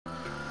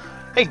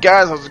Hey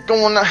guys, how's it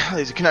going?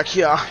 Lazycanuckk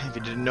here. If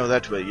you didn't know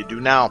that, well, you do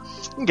now.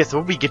 And guess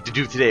what we get to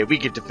do today? We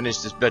get to finish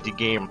this bloody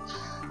game.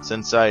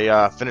 Since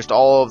I finished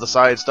all of the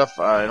side stuff,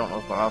 I don't know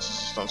if my mouse is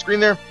just on screen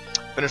there.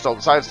 Finished all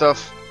the side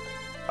stuff.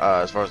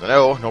 As far as I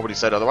know, nobody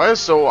said otherwise,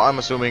 so I'm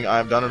assuming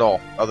I've done it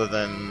all. Other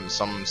than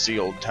some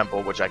sealed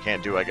temple, which I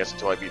can't do, I guess,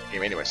 until I beat the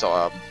game anyway.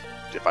 So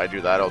if I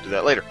do that, I'll do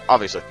that later,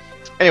 obviously.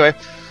 Anyway,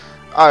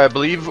 I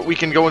believe we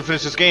can go and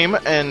finish this game,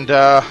 and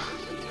I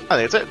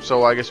think that's it.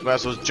 So I guess we might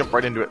as well jump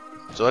right into it.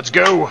 So let's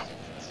go! I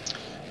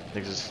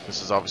think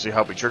this is obviously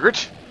how we trigger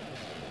it.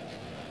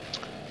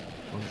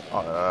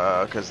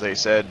 Because they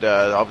said,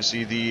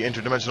 obviously, the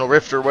Interdimensional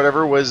Rift or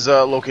whatever was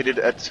located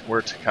at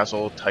where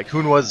Castle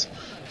Tycoon was.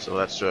 So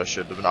that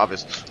should have been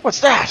obvious.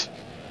 What's that?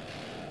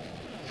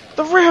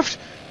 The Rift!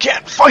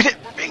 Can't fight it!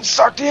 We're being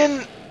sucked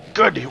in!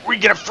 Good, we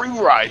get a free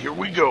ride, here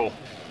we go!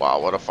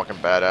 Wow, what a fucking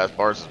badass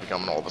Bars is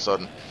becoming all of a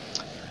sudden.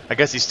 I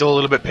guess he's still a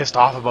little bit pissed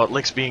off about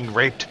Lix being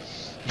raped.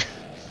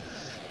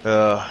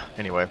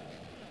 Anyway.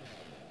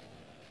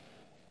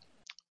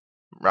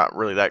 Not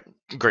really that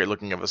great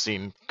looking of a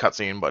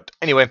cutscene, but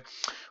anyway,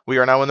 we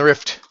are now in the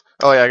Rift.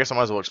 Oh yeah, I guess I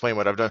might as well explain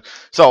what I've done.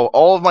 So,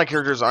 all of my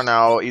characters are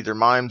now either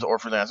mimes or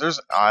freelancers.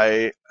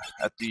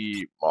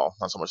 Well,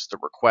 not so much the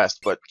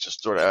request, but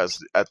just sort of as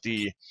at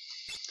the,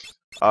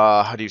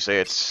 how do you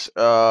say it,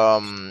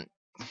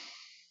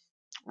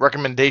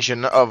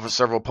 recommendation of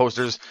several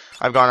posters,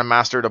 I've gone and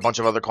mastered a bunch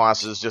of other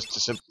classes just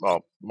to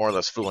more or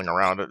less fooling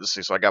around it.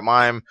 So I got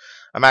Mime,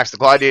 I maxed the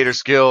Gladiator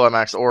skill, I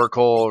maxed the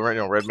Oracle,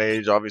 Red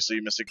Mage,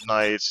 obviously, Mystic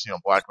Knight,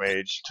 Black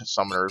Mage,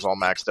 Summoners, all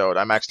maxed out.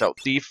 I maxed out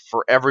Thief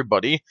for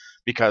everybody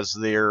because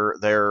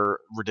their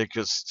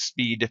ridiculous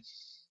speed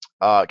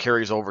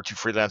carries over to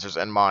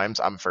freelancers and mimes.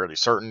 I'm fairly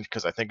certain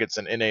because I think it's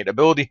an innate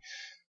ability.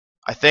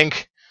 I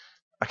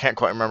can't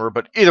quite remember,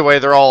 but either way,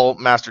 they're all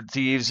mastered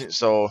thieves,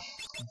 so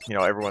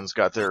everyone's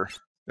got their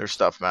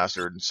stuff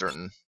mastered in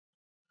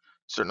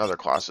certain other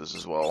classes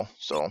as well.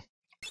 So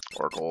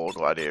Oracle,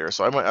 Gladiator.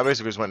 So I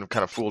basically just went and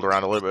kind of fooled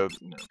around a little bit,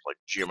 like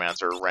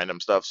Geomancer,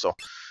 random stuff. So,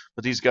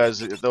 but these guys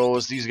have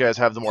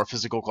the more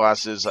physical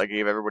classes. I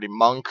gave everybody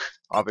Monk,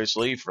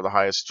 obviously, for the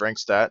highest strength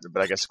stat,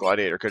 but I guess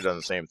Gladiator could have done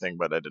the same thing,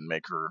 but I didn't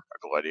make her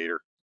a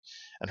Gladiator,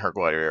 and her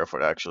Gladiator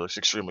outfit actually looks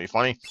extremely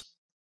funny.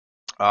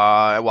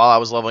 While I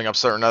was leveling up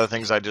certain other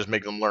things, I just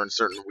make them learn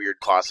certain weird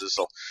classes,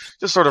 so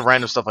just sort of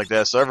random stuff like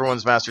this. So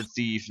everyone's mastered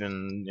Thief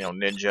and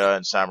Ninja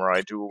and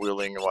Samurai, dual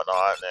wielding and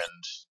whatnot,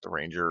 and the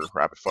Ranger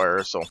rapid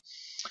fire. So,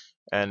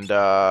 and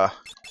I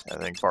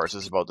think Bars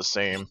is about the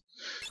same.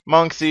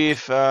 Monk,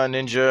 Thief,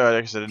 Ninja. I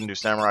guess I didn't do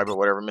Samurai, but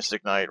whatever.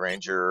 Mystic Knight,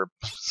 Ranger,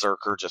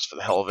 Berserker, just for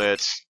the hell of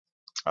it,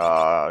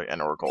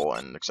 and Oracle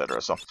and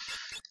etc. So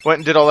went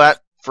and did all that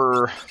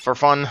for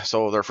fun.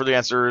 So they're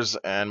freelancers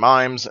and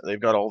mimes. They've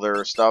got all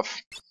their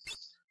stuff.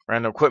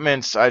 Random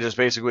equipment. I just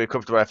basically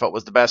equipped what I felt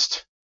was the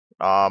best.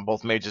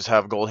 Both mages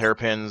have gold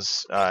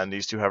hairpins, and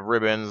these two have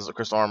ribbons,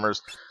 crystal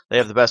armors. They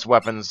have the best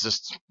weapons,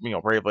 just,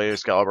 Brave Blade,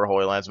 Excalibur,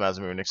 Holy Lance,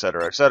 Mazamoon,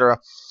 etc., etc.,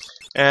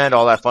 and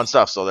all that fun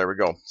stuff. So there we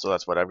go. So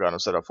that's what I've got them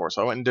set up for.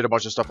 So I went and did a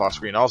bunch of stuff off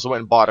screen. I also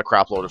went and bought a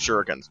crap load of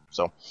shurikens.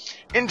 So,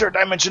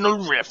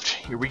 Interdimensional Rift.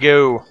 Here we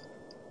go.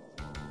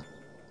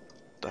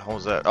 What the hell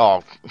is that?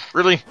 Oh,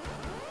 really?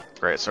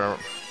 Great, so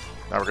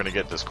now we're going to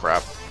get this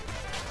crap.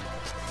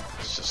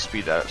 Let's just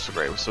speed that up. So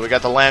great. So we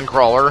got the land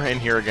crawler in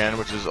here again,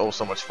 which is oh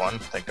so much fun.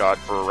 Thank God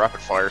for rapid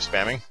fire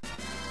spamming.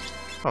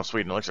 Oh,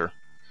 sweet, an elixir.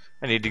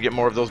 I need to get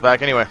more of those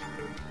back anyway.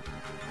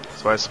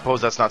 So I suppose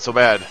that's not so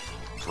bad.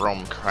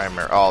 Rome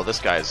Chimera. Oh, this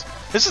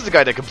is the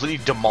guy that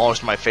completely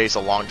demolished my face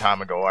a long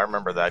time ago. I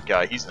remember that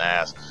guy. He's an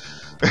ass.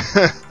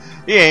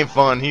 He ain't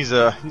fun. He's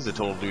a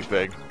total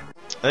douchebag.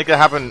 I think that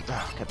happened.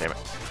 Oh, God damn it.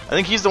 I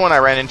think he's the one I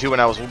ran into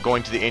when I was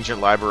going to the ancient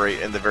library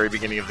in the very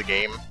beginning of the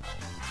game,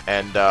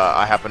 and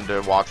I happened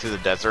to walk through the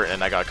desert,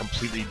 and I got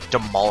completely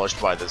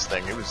demolished by this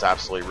thing. It was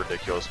absolutely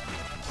ridiculous.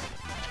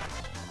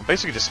 I'm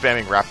basically just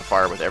spamming rapid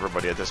fire with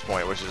everybody at this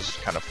point, which is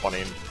kind of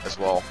funny as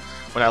well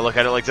when I look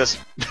at it like this.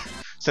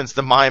 Since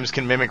the mimes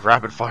can mimic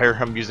rapid fire,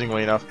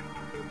 amusingly enough.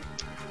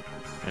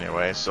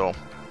 Anyway, so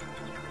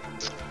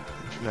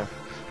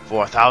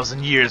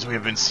 4,000 years we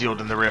have been sealed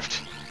in the Rift.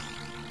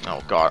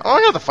 Oh god, I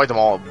have to fight them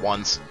all at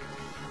once.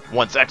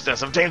 Once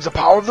Exdeath obtains the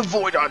power of the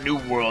Void, our new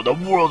world, a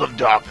world of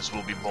darkness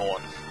will be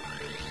born.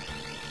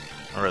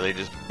 Or are they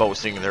just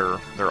boasting their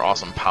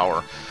awesome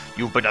power?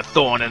 You've been a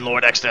thorn in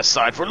Lord Exdeath's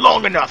side for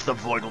long enough, the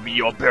Void will be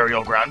your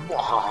burial ground.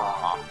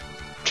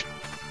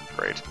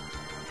 Great.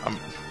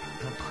 Oh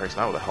Christ,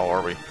 now where the hell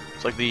are we?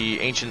 It's like the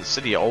ancient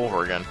city all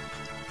over again.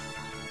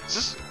 Is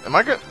this, am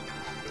I good?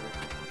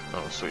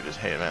 Oh sweet,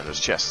 hey man, there's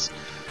chests.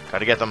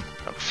 Gotta get them.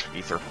 Oh,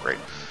 ether, great.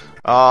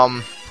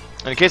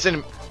 In case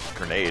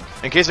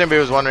anybody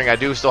was wondering, I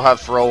do still have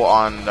throw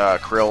on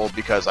Krill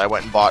because I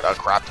went and bought a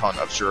crap ton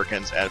of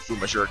shurikens and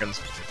Fuma shurikens.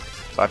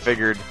 So I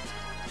figured,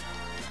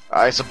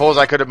 I suppose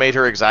I could have made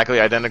her exactly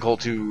identical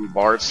to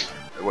Bart's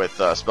with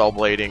spell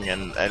blading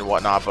and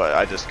whatnot, but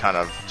I just kind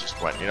of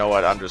went, you know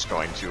what, I'm just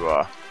going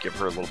to give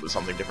her a little bit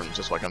something different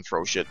just so I can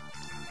throw shit.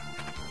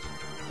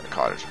 The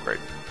cottage, great.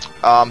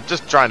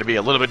 Just trying to be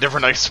a little bit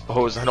different, I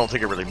suppose. I don't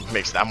think it really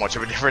makes that much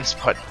of a difference,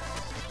 but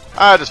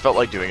I just felt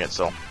like doing it,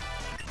 so.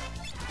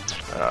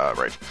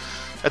 Right.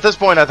 At this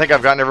point, I think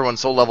I've gotten everyone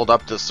so leveled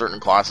up to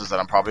certain classes that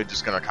I'm probably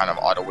just going to kind of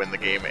auto-win the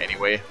game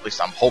anyway. At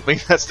least I'm hoping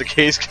that's the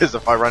case, because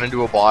if I run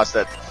into a boss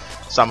that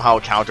somehow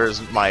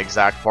counters my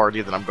exact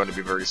party, then I'm going to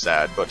be very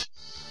sad, but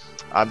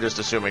I'm just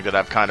assuming that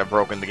I've kind of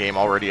broken the game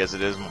already as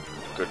it is.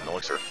 Good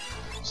elixir.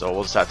 So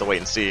we'll just have to wait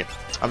and see.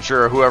 I'm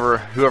sure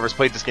whoever's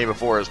played this game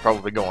before is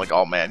probably going like,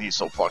 oh man, he's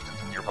so fucked.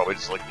 And you're probably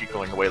just like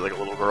giggling away like a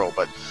little girl,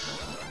 but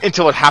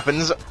until it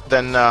happens,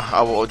 then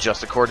I will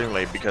adjust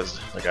accordingly, because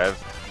like I've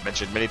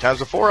mentioned many times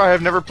before, I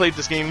have never played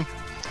this game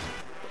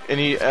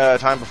any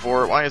time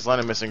before. Why is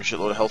Lana missing a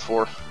shitload of health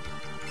for?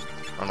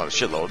 Well, not a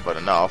shitload, but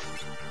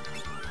enough.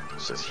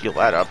 It says heal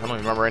that up. I don't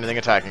even remember anything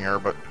attacking her,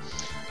 but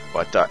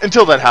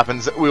until that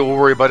happens, we will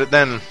worry about it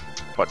then.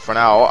 But for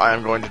now, I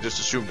am going to just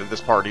assume that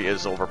this party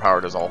is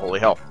overpowered as all holy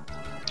hell.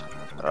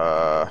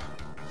 Where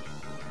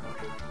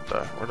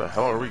the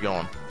hell are we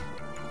going?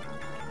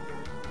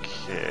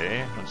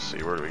 Okay, let's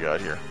see, where do we got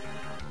here?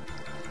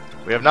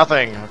 We have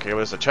nothing. Okay, well,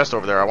 there's a chest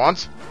over there I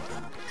want.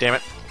 Damn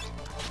it.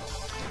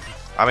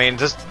 I mean,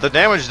 just the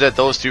damage that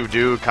those two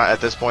do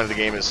at this point of the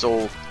game is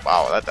so...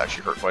 Wow, that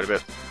actually hurt quite a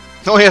bit.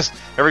 Oh yes,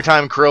 every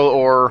time Krill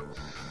or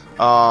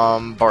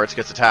Bartz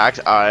gets attacked,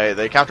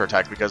 they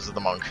counterattack because of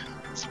the monk,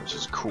 which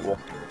is cool.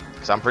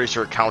 Because I'm pretty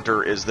sure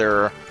counter is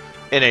their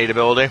innate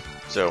ability,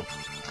 so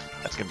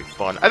that's going to be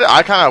fun.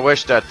 I kind of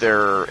wish that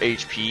their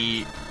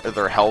HP,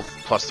 their health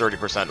plus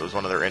 30% was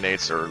one of their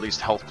innates, or at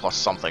least health plus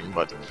something,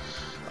 but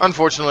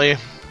unfortunately,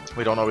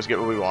 we don't always get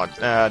what we want.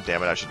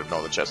 Damn it, I should have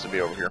known the chest would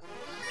be over here.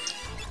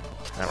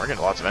 Man, we're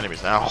getting lots of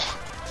enemies now.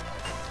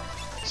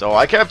 So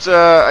I kept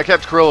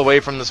Krill away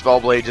from the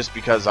Spellblade just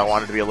because I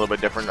wanted to be a little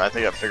bit different. I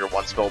think I figured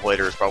one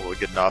Spellblader is probably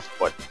good enough,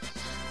 but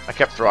I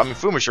kept throwing... I mean,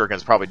 Fuma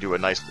Shurikens probably do a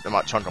nice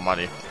chunk of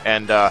money.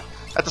 And at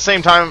the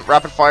same time,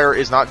 Rapid Fire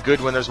is not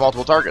good when there's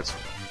multiple targets.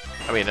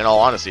 I mean, in all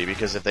honesty,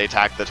 because if they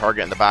attack the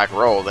target in the back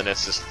row, then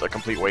it's just a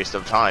complete waste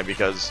of time,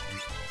 because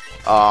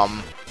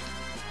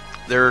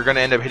they're going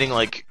to end up hitting,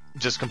 like,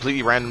 just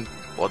completely random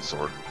blood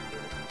sword.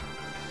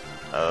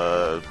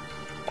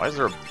 Why is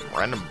there a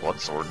random blood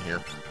sword in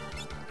here?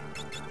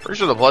 Pretty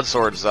sure the blood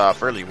sword's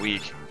fairly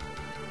weak.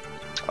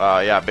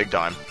 Yeah, big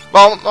time.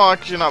 Well, no,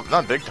 actually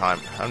not big time.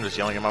 I'm just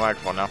yelling at my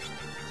microphone now.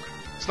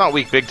 It's not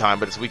weak big time,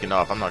 but it's weak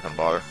enough. I'm not going to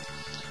bother.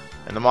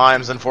 And the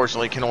mimes,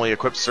 unfortunately, can only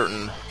equip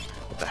certain...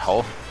 What the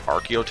hell?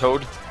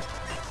 Archaeotoad?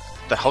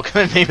 What the hell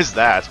kind of name is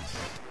that?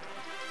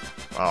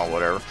 Oh,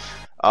 whatever.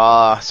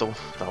 So, what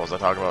the hell was I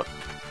talking about?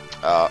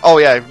 Oh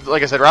yeah,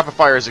 like I said, Rapid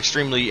Fire is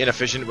extremely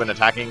inefficient when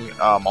attacking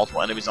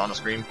multiple enemies on the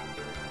screen.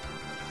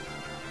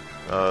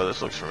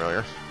 This looks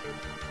familiar.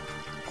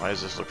 Why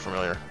does this look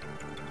familiar?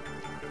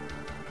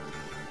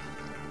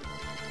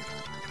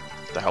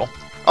 What the hell?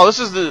 Oh, this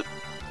is the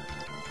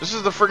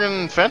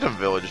friggin' Phantom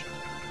Village.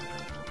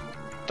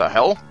 What the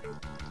hell?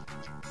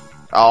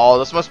 Oh,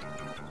 this must...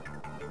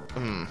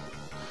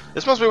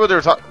 This must be what they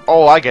were talking...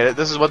 Oh, I get it.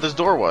 This is what this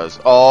door was.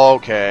 Oh,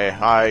 okay.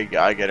 I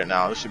get it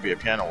now. This should be a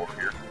piano over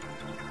here.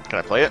 Can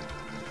I play it?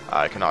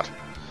 I cannot.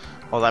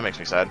 Oh, that makes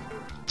me sad.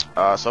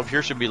 So up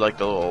here should be like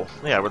the little...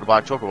 Yeah, where the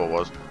black chocobo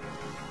was.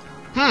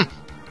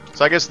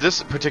 So I guess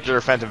this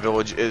particular Phantom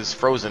Village is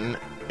frozen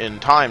in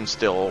time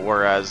still,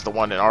 whereas the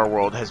one in our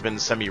world has been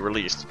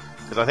semi-released.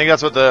 Because I think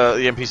that's what the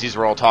NPCs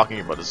were all talking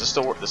about. Does this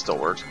still work? This still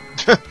works.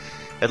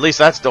 At least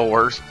that still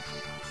works.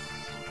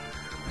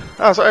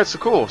 Oh, so it's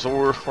cool. So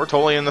we're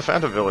totally in the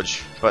Phantom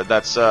Village, but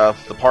that's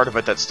the part of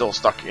it that's still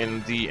stuck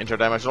in the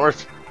Interdimensional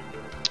Rift.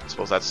 I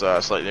suppose that's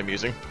slightly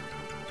amusing.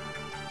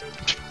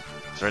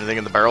 Is there anything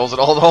in the barrels at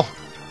all, though?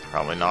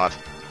 Probably not.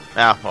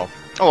 Ah, well.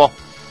 Oh well.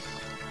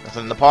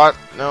 Nothing in the pot?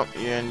 No,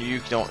 and you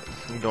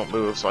don't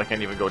move, so I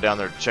can't even go down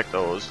there to check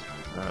those.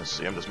 Let's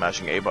see, I'm just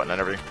mashing A button and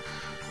everything.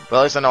 But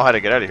at least I know how to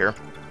get out of here.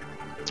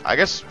 I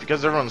guess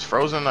because everyone's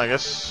frozen, I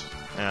guess,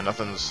 yeah,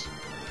 nothing's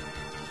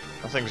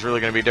really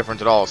going to be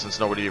different at all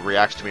since nobody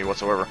reacts to me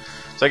whatsoever.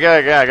 So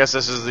yeah, I guess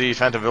this is the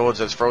Phantom Village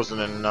that's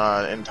frozen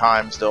in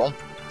time still,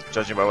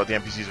 judging by what the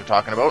NPCs are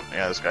talking about.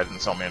 Yeah, this guy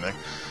didn't sell me anything.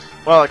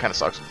 Well, that kind of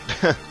sucks.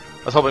 I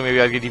was hoping maybe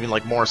I'd get even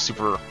like more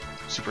super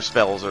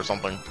spells or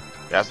something.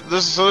 Yeah,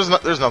 so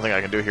there's nothing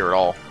I can do here at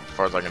all, as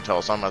far as I can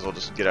tell, so I might as well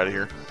just get out of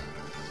here.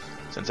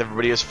 Since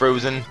everybody is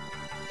frozen,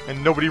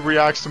 and nobody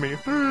reacts to me.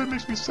 It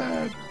makes me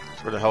sad.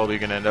 So where the hell are we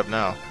going to end up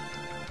now?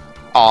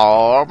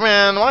 Oh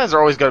man, why is there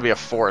always got to be a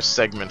forest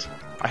segment?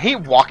 I hate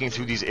walking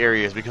through these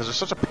areas because they're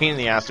such a pain in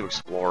the ass to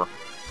explore.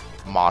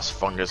 Moss,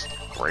 fungus,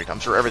 great.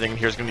 I'm sure everything in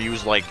here is going to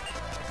use, like...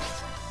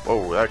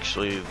 Whoa,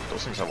 actually,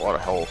 those things have a lot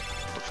of health.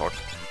 What the fuck?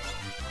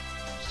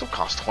 Still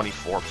cost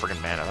 24 friggin'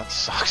 mana, that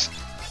sucks.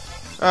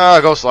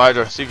 Go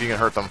Slider, see if you can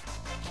hurt them.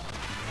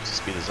 Let's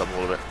speed this up a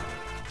little bit.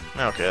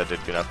 Okay, that did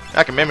good enough.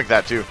 I can mimic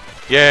that too.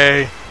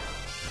 Yay! What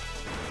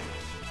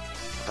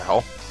the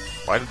hell?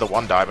 Why did the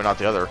one die but not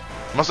the other?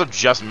 I must have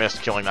just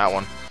missed killing that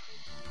one.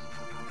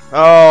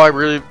 Oh, I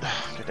really...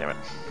 God damn it.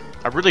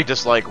 I really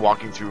dislike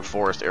walking through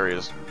forest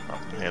areas.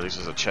 Oh, hey, at least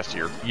there's a chest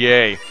here.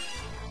 Yay!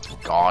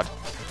 God.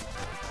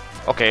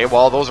 Okay,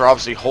 well, those are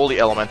obviously holy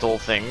elemental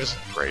things.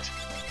 Great.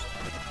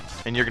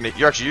 And you're gonna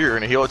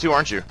heal it too,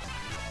 aren't you?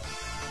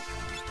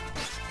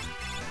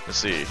 Let's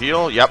see.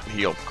 Heal? Yep,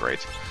 heal.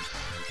 Great.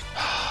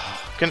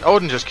 Can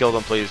Odin just kill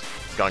them, please?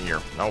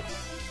 Gungnir. Nope.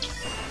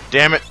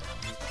 Damn it.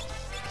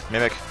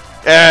 Mimic.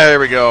 Yeah, there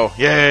we go.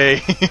 Yay.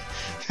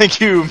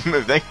 Thank you,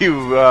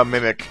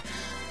 Mimic,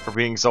 for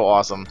being so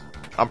awesome.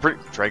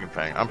 Dragon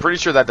Fang. I'm pretty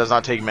sure that does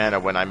not take mana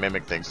when I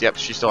mimic things. Yep,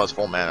 she still has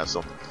full mana,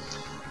 so.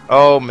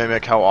 Oh,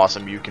 Mimic, how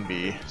awesome you can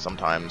be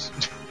sometimes.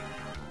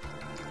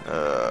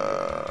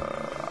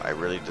 I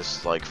really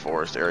dislike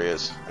forest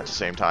areas at the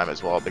same time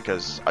as well,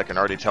 because I can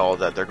already tell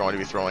that they're going to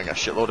be throwing a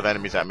shitload of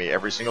enemies at me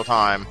every single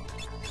time.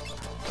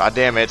 God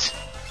damn it.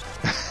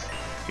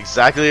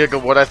 Exactly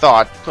like what I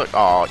thought.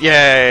 Oh,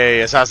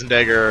 yay! Assassin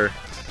Dagger!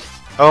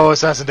 Oh,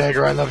 Assassin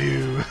Dagger, I love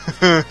you!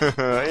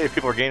 Hey,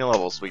 people are gaining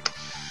levels, sweet.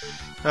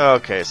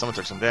 Okay, someone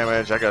took some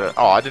damage. I gotta.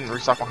 Oh, I didn't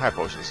restock my high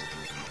potions.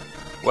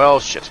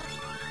 Well, shit.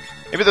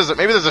 Maybe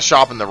there's a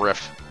shop in the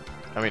rift.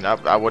 I mean,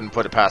 I wouldn't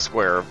put it past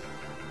Square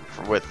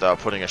with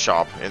putting a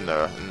shop in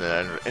the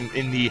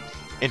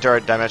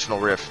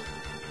Interdimensional Rift.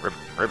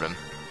 Ribbon.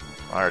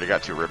 I already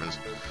got 2 ribbons.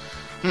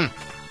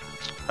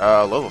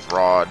 Lilith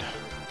Rod.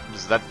 What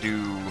does that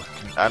do?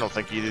 I don't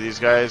think either of these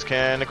guys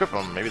can equip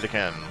them. Maybe they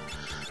can.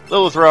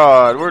 Lilith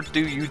Rod, what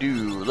do you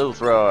do?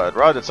 Lilith Rod.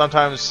 Rod that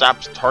sometimes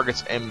saps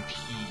target's MP.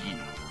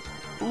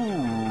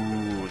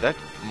 Ooh, that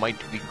might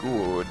be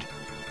good.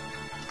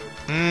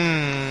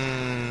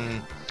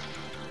 I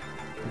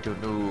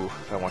don't know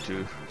if I want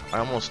to. I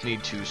almost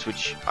need to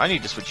switch. I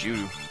need to switch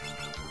you.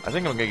 I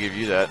think I'm gonna give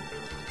you that.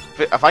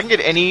 If I can get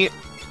any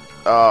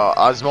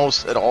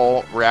Osmos at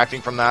all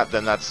reacting from that,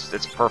 then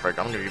it's perfect.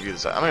 I'm gonna give you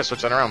this. I'm gonna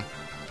switch that around.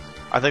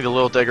 I think the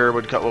little dagger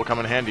will come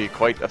in handy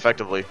quite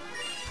effectively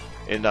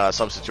in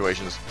some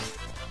situations.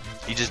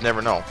 You just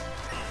never know.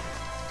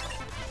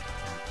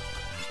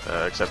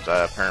 Except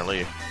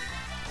apparently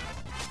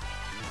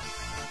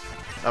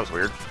that was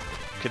weird.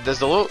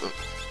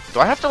 Do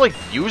I have to like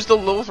use the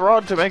Lilith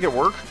Rod to make it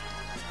work?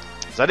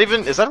 Is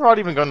that rod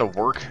even going to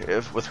work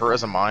with her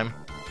as a mime?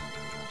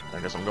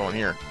 I guess I'm going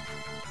here.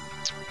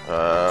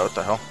 What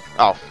the hell?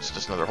 Oh, it's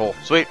just another hole.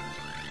 Sweet.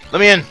 Let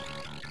me in.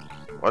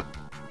 What?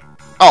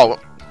 Oh,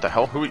 what the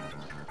hell?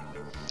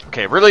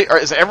 Okay, really?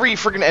 Is every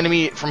freaking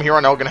enemy from here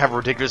on out gonna have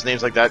ridiculous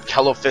names like that?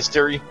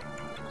 Calofisteri?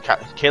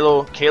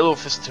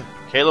 Calofisteri.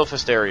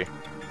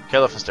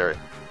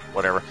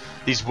 Whatever.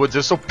 These woods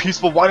are so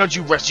peaceful. Why don't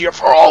you rest here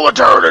for all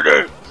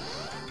eternity?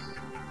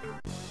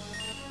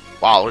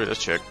 Wow, look at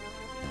this chick.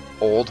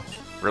 Old.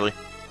 Really?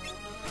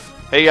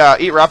 Hey,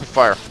 eat rapid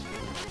fire.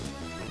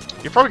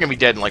 You're probably gonna be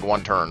dead in like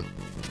 1 turn.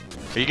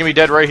 Are you gonna be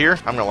dead right here?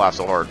 I'm gonna laugh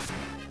so hard.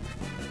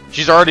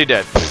 She's already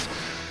dead.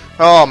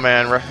 Oh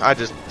man, I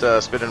just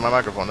spit in my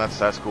microphone.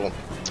 That's cool.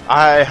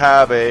 I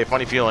have a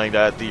funny feeling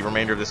that the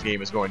remainder of this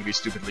game is going to be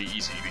stupidly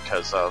easy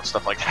because of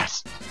stuff like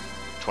that.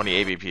 20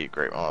 ABP,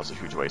 great. Well, that was a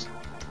huge waste.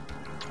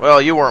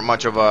 Well, you weren't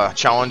much of a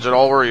challenge at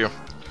all, were you?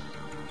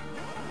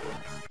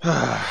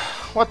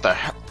 What the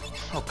heck?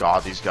 Oh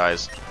god, these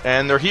guys.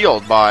 And they're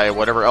healed by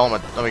whatever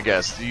element. Let me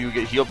guess. You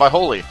get healed by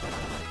holy.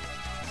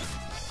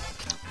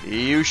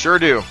 You sure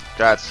do.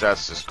 That's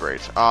just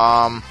great.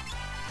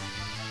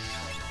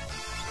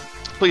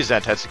 Please,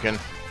 Zantetsuken.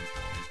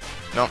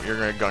 Nope, you're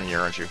gonna Gungnir,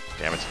 aren't you?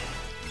 Damn it.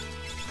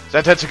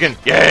 Zantetsuken!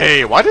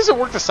 Yay! Why does it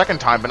work the second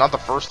time, but not the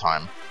first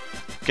time?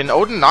 Can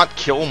Odin not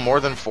kill more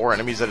than 4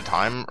 enemies at a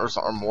time, or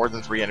more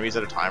than 3 enemies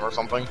at a time, or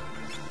something?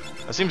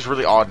 That seems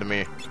really odd to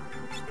me.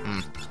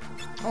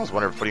 I was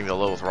wondering if putting the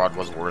Lilith Rod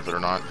was worth it or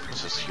not.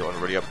 Let's just heal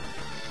everybody up.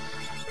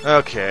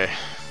 Okay.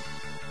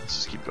 Let's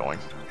just keep going.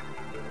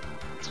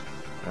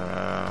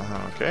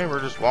 Okay, we're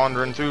just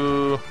wandering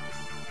through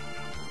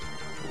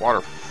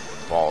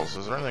waterfalls.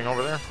 Is there anything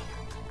over there?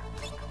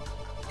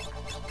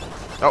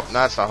 Nope,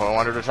 that's not how I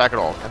wanted to attack at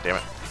all. God damn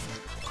it.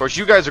 Of course,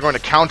 you guys are going to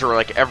counter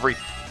like every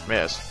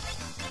miss.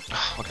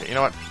 Okay, you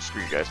know what?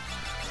 Screw you guys.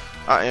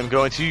 I am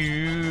going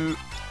to...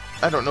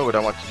 I don't know what I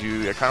want to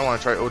do. I kind of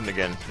want to try Odin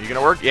again. Are you going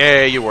to work?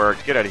 Yay, you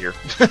worked. Get out of here.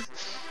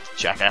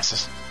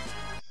 Jackasses.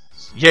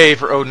 Yay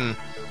for Odin.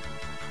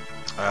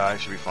 It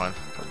should be fun.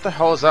 What the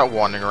hell is that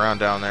wandering around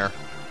down there?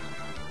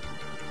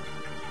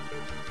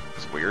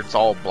 It's weird. It's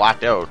all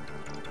blacked out.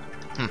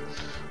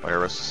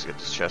 Whatever, let's just get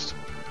this chest.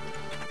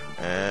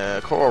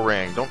 Coral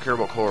ring. Don't care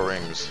about coral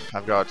rings.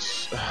 I've got...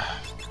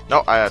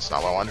 No, that's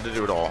not what I wanted to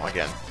do at all.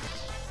 Again.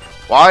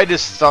 Why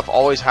does stuff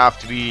always have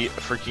to be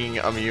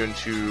freaking immune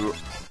to...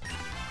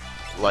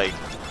 like...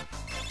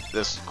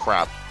 this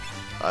crap?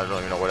 I don't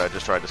even know what I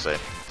just tried to say.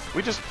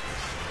 We just...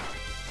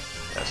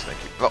 Yes,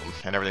 thank you. Oh,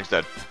 and everything's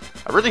dead.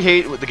 I really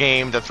hate the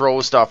game that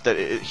throws stuff that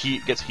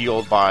gets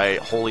healed by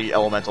holy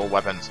elemental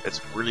weapons.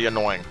 It's really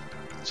annoying.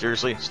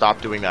 Seriously,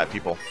 stop doing that,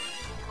 people.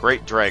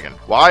 Great Dragon.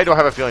 Why do I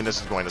have a feeling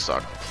this is going to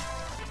suck?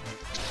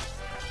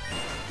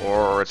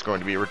 Or it's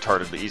going to be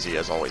retardedly easy,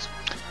 as always.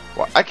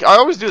 Well, I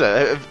always do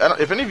that.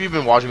 If any of you have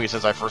been watching me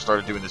since I first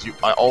started doing this,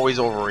 I always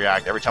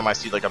overreact every time I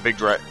see like a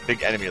big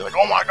enemy. Like,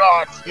 oh my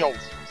god, you know,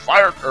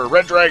 fire or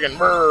red dragon,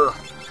 brr.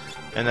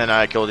 and then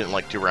I killed it in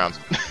like 2 rounds.